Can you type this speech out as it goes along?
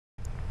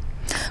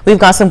We've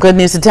got some good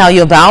news to tell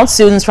you about.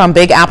 Students from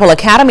Big Apple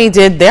Academy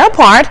did their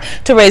part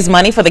to raise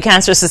money for the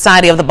Cancer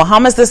Society of the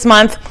Bahamas this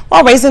month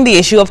while raising the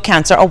issue of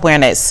cancer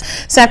awareness.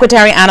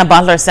 Secretary Anna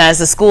Butler says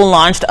the school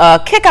launched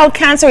a Kick Out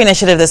Cancer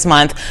initiative this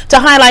month to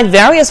highlight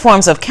various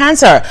forms of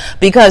cancer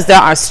because there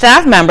are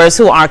staff members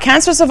who are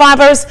cancer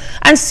survivors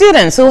and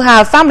students who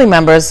have family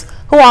members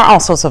who are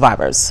also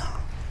survivors.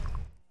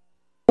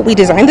 We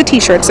designed the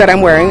t-shirts that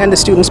I'm wearing and the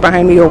students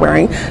behind me are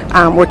wearing.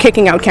 We're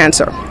kicking out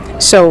cancer.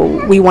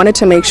 So we wanted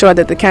to make sure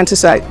that the Cancer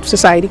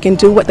Society can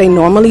do what they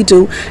normally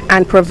do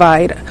and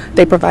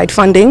provide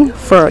funding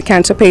for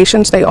cancer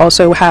patients. They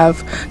also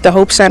have the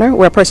Hope Center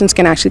where persons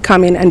can actually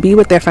come in and be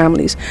with their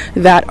families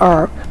that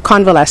are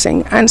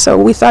convalescing. And so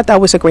we thought that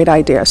was a great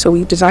idea. So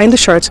we designed the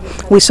shirts,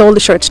 we sold the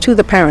shirts to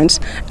the parents,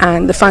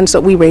 and the funds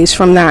that we raised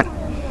from that,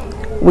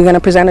 we're going to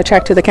present a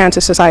check to the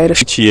Cancer Society.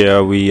 Each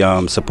year we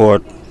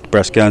support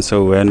breast cancer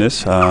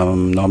awareness.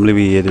 Normally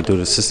we either do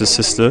the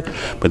sister,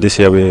 but this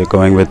year we're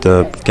going with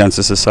the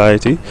Cancer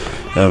Society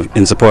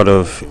in support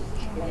of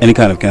any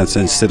kind of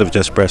cancer instead of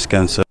just breast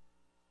cancer.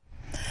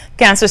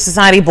 Cancer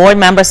Society board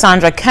member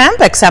Sandra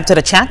Kemp accepted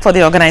a check for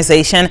the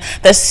organization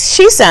that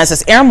she says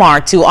is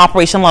earmarked to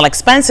operational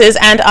expenses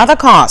and other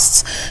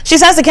costs. She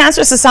says the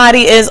Cancer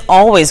Society is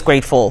always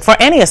grateful for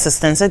any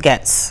assistance it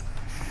gets.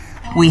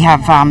 We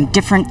have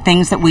different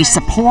things that we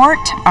support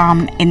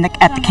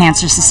at the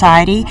Cancer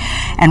Society,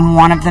 and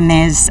one of them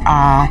is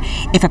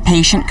if a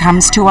patient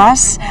comes to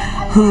us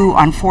who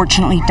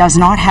unfortunately does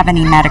not have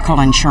any medical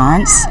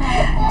insurance,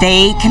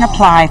 they can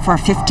apply for a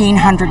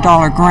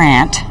 $1,500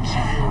 grant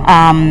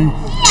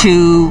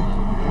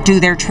to do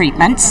their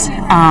treatments,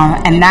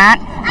 and that,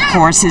 of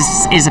course,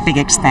 is a big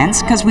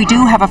expense because we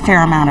do have a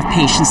fair amount of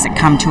patients that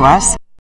come to us.